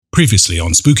Previously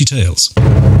on Spooky Tales.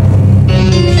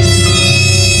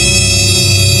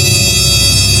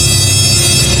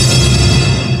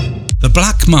 The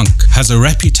Black Monk has a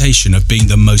reputation of being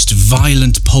the most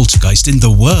violent poltergeist in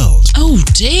the world. Oh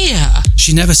dear.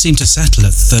 She never seemed to settle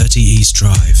at 30 East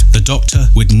Drive. The doctor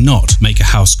would not make a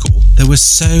house call. There were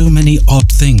so many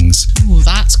odd things. Oh,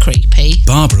 that's creepy.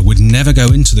 Barbara would never go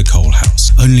into the coal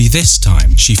house. Only this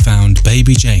time she found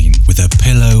baby Jane with a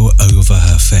pillow over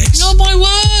her face. Oh my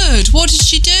word, what did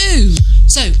she do?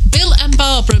 So, Bill and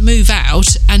Barbara move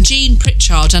out and Jean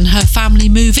Pritchard and her family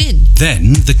move in.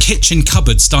 Then the kitchen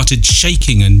cupboard started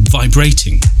shaking and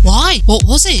vibrating. Why? What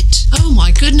was it? Oh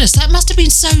my goodness, that must have been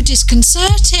so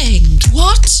disconcerting.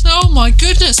 What? Oh my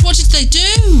goodness, what did they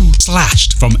do?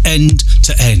 Slashed from end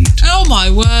to end. Oh my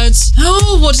words.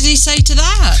 Oh, what did he say to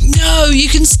that? No, you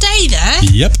can stay there.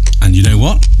 Yep, and you know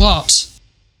what? What?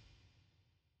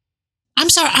 I'm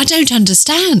sorry, I don't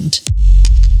understand.